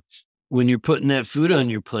when you're putting that food on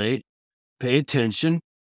your plate, pay attention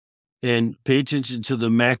to the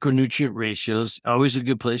macronutrient ratios. Always a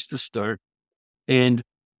good place to start, and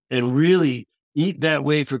really eat that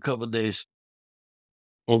way for a couple of days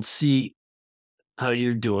and see how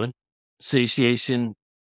you're doing. Satiation,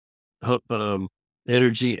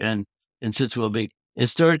 energy, and sense of well-being, and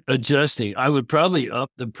start adjusting. I would probably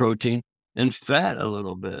up the protein and fat a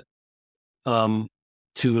little bit. And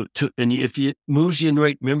if it moves you in the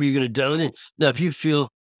right, remember you're going to dial it in. Now, if you feel,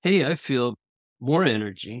 hey, I feel more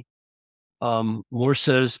energy, more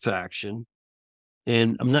satisfaction,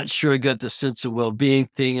 and I'm not sure I got the sense of well-being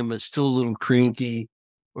thing. I'm still a little cranky,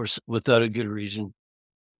 or without a good reason.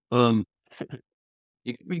 Um,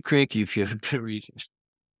 you can be cranky if you have a good reason,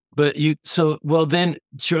 but then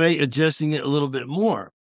try adjusting it a little bit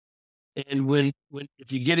more. And when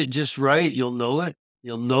if you get it just right, you'll know it.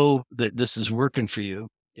 You'll know that this is working for you.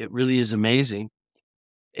 It really is amazing.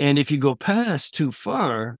 And if you go past too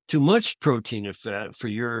far, too much protein or fat for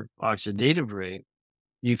your oxidative rate,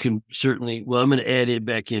 you can certainly, I'm going to add it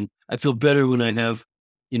back in. I feel better when I have,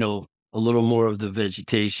 a little more of the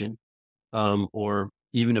vegetation, or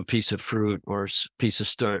even a piece of fruit, or piece of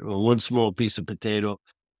starch, or one small piece of potato,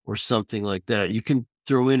 or something like that. You can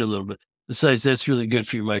throw in a little bit. Besides, that's really good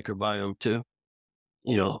for your microbiome too,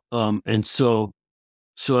 and so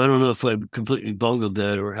I don't know if I completely bungled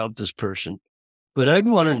that or helped this person, but I'd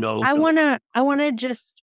want to know. I want to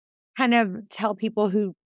just kind of tell people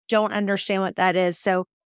who don't understand what that is. So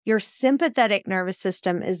your sympathetic nervous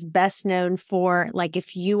system is best known for, like,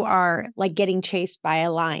 if you are like getting chased by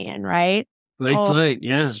a lion, right? Right,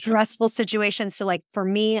 yeah. Stressful situations. So like for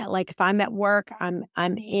me, like if I'm at work,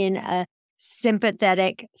 I'm in a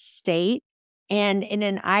sympathetic state. And in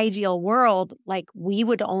an ideal world, like we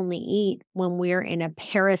would only eat when we're in a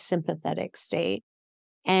parasympathetic state.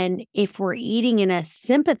 And if we're eating in a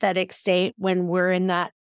sympathetic state when we're in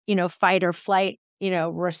that, fight or flight,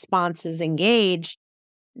 responses engaged,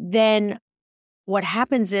 then what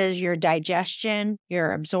happens is your digestion,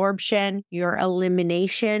 your absorption, your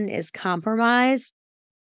elimination is compromised.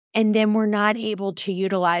 And then we're not able to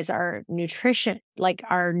utilize our nutrition, like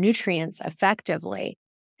our nutrients effectively.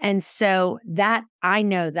 And so I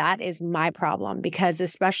know that is my problem, because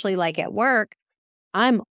especially like at work,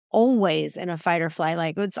 I'm always in a fight or flight.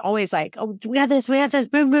 Like it's always like, oh, we got this,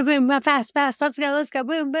 boom, boom, boom, fast, let's go,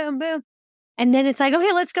 boom, boom, boom. And then it's like,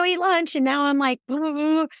 okay, let's go eat lunch. And now I'm like,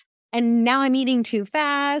 and now I'm eating too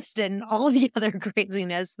fast and all the other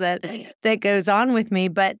craziness that goes on with me.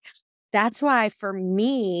 But that's why for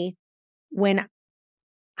me, when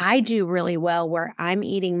I do really well where I'm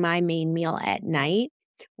eating my main meal at night,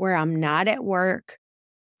 where I'm not at work,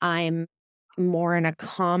 I'm more in a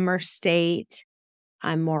calmer state,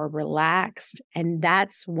 I'm more relaxed. And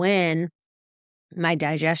that's when my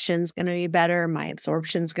digestion's going to be better, my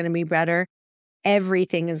absorption's going to be better,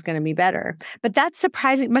 everything is going to be better. But that's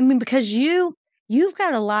surprising. I mean, because you've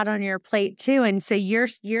got a lot on your plate too. And so you're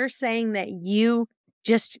saying that you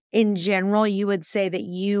just in general, you would say that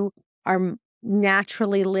you are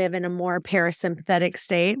naturally live in a more parasympathetic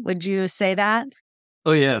state. Would you say that?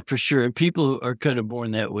 Oh yeah, for sure. And people are kind of born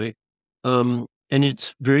that way. And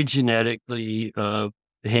it's very genetically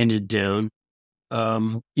handed down.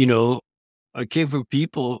 I came from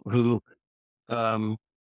people who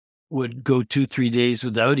would go 2-3 days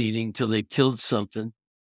without eating till they killed something,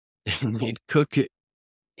 and they'd cook it,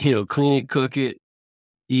 clean it, cook it,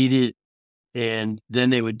 eat it, and then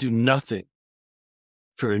they would do nothing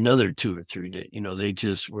for another 2 or 3 days. They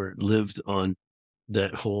just lived on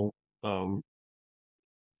that whole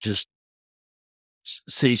just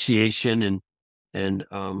satiation and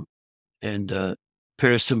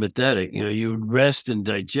parasympathetic. You would rest and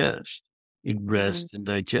digest. You'd rest and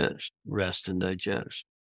digest, rest and digest.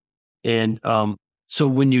 And so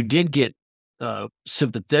when you did get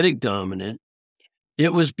sympathetic dominant,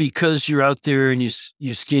 it was because you're out there and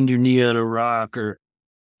you skinned your knee on a rock, or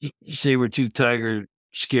you saber-tooth tiger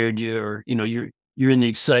scared you, or you're in the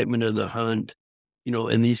excitement of the hunt,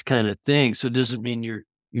 and these kind of things. So it doesn't mean you're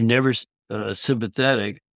never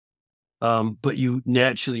sympathetic, but you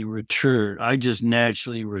naturally return. I just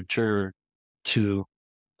naturally return to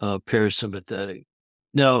parasympathetic.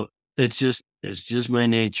 Now it's just my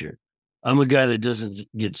nature. I'm a guy that doesn't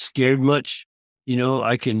get scared much.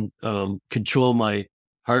 I can control my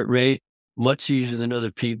heart rate much easier than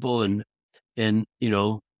other people. And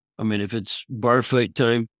I mean, if it's bar fight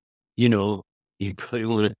time, you know, you probably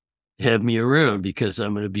want to have me around because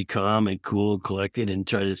I'm going to be calm and cool and collected and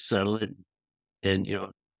try to settle it. And,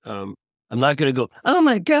 I'm not going to go, oh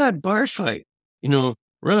my God, bar fight,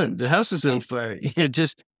 run, the house is on fire.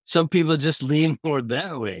 Just some people just lean more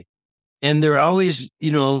that way. And they're always,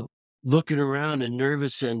 looking around and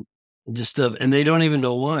nervous and just stuff. And they don't even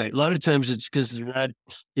know why. A lot of times it's because they're not,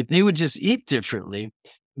 if they would just eat differently,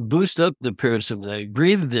 boost up the parasympathetic,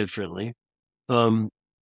 breathe differently, um,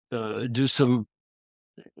 do some,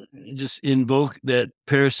 just invoke that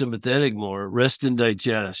parasympathetic more, rest and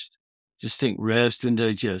digest. Just think rest and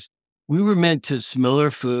digest. We were meant to smell our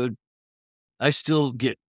food. I still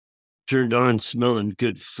get turned on smelling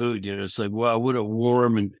good food. It's like, wow, what a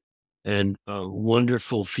warm and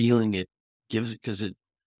wonderful feeling it gives it because it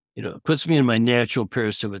puts me in my natural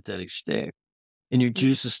parasympathetic state. And your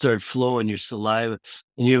juices start flowing, your saliva,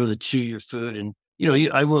 and you're able to chew your food. And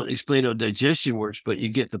I won't explain how digestion works, but you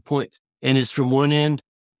get the point. And it's from one end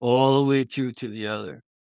all the way through to the other.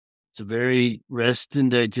 It's a very rest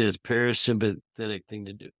and digest, parasympathetic thing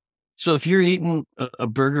to do. So if you're eating a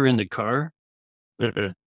burger in the car,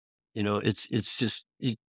 it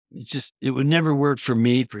would never work for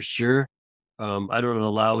me for sure. I don't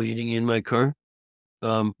allow eating in my car,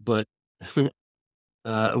 but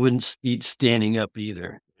I wouldn't eat standing up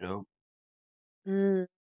either. Mm.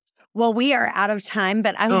 Well, we are out of time,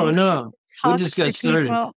 but I Oh want to no, we talk just to got started.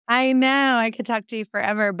 people. I know I could talk to you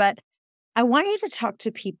forever, but I want you to talk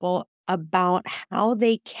to people about how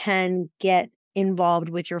they can get involved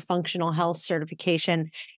with your functional health certification.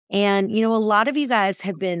 And, a lot of you guys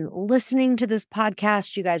have been listening to this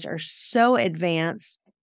podcast. You guys are so advanced.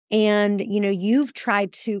 And, you've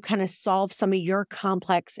tried to kind of solve some of your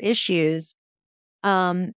complex issues.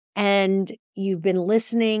 And you've been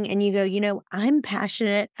listening and you go, I'm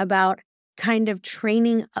passionate about kind of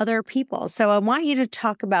training other people. So I want you to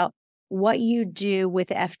talk about what you do with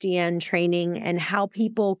FDN training and how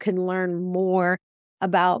people can learn more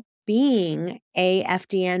about being a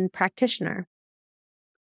FDN practitioner.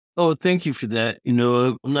 Oh, thank you for that.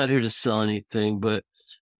 I'm not here to sell anything, but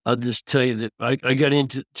I'll just tell you that I got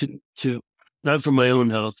into to not for my own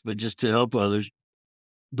health, but just to help others,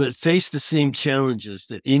 but face the same challenges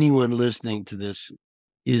that anyone listening to this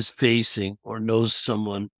is facing or knows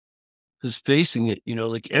someone who's facing it.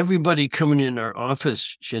 Like everybody coming in our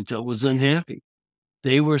office, Chantel, was unhappy.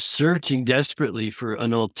 They were searching desperately for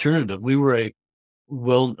an alternative. We were a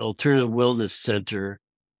alternative wellness center,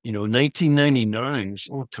 1999,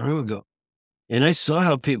 a long time ago. And I saw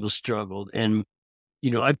how people struggled. And,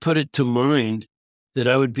 I put it to mind that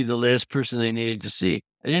I would be the last person they needed to see.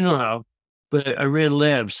 I didn't know how, but I ran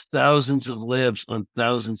labs, thousands of labs on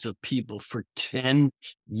thousands of people for 10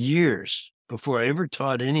 years before I ever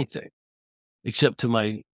taught anything except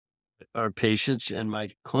to our patients and my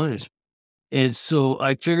clients. And so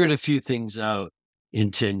I figured a few things out in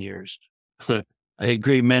 10 years. I had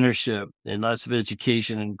great mentorship and lots of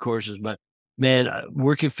education and courses, but man,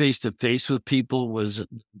 working face to face with people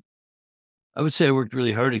I would say I worked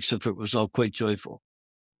really hard, except for it was all quite joyful,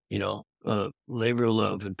 labor of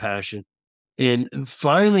love and passion. And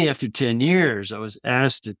finally, after 10 years, I was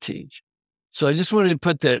asked to teach. So I just wanted to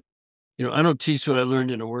put that, I don't teach what I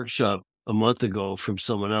learned in a workshop a month ago from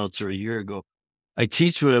someone else or a year ago. I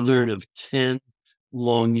teach what I learned of 10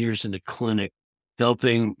 long years in the clinic,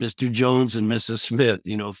 helping Mr. Jones and Mrs. Smith,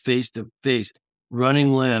 face to face,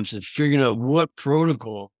 running labs and figuring out what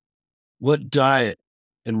protocol, what diet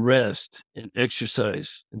and rest and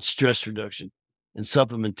exercise and stress reduction and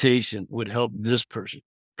supplementation would help this person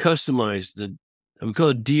customize we call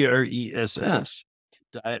it DRESS,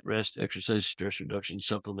 diet, rest, exercise, stress reduction,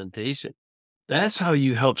 supplementation. That's how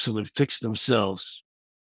you help someone fix themselves.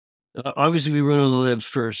 Obviously, we run all the labs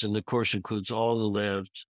first, and the course includes all the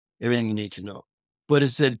labs, everything you need to know. But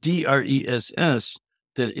it's that DRESS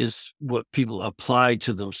that is what people apply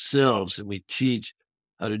to themselves, and we teach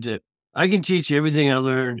how to do it. I can teach everything I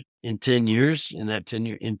learned in 10 years, in that 10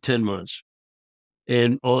 year, in 10 months,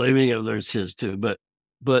 and everything I've learned since too. But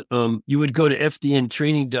you would go to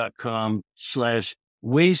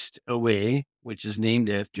fdntraining.com/waste away, which is named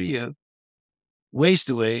after you. Waste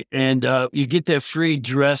away, and you get that free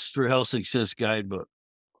Dress for Health Success guidebook.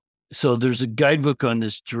 So there's a guidebook on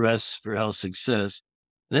this Dress for Health Success.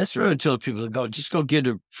 And that's where I tell people to go, just go get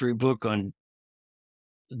a free book on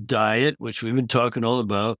diet, which we've been talking all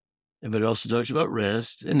about, but it also talks about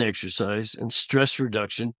rest and exercise and stress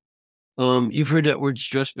reduction. You've heard that word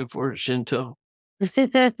stress before, Shinto?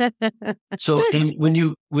 So when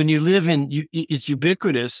you live in, it's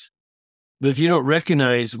ubiquitous. But if you don't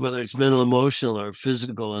recognize whether it's mental, emotional, or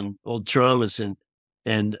physical, and old traumas, and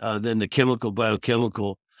then the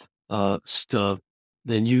biochemical stuff,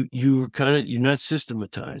 then you're not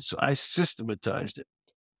systematized. So I systematized it,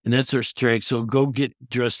 and that's our strength. So go get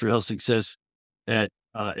dressed for health success at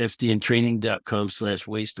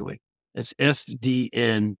fdntraining.com/wasteaway. That's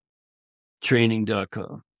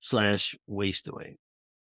fdntraining.com/wasteaway.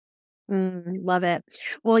 Love it.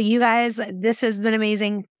 Well, you guys, this has been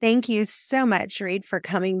amazing. Thank you so much, Reed, for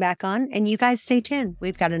coming back on. And you guys stay tuned.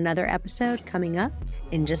 We've got another episode coming up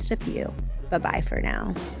in just a few. Bye-bye for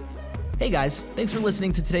now. Hey guys, thanks for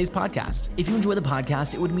listening to today's podcast. If you enjoy the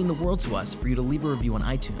podcast, it would mean the world to us for you to leave a review on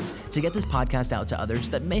iTunes to get this podcast out to others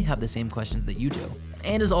that may have the same questions that you do.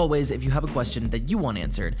 And as always, if you have a question that you want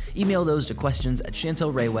answered, email those to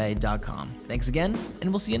questions@chantelrayway.com. Thanks again,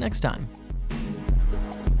 and we'll see you next time.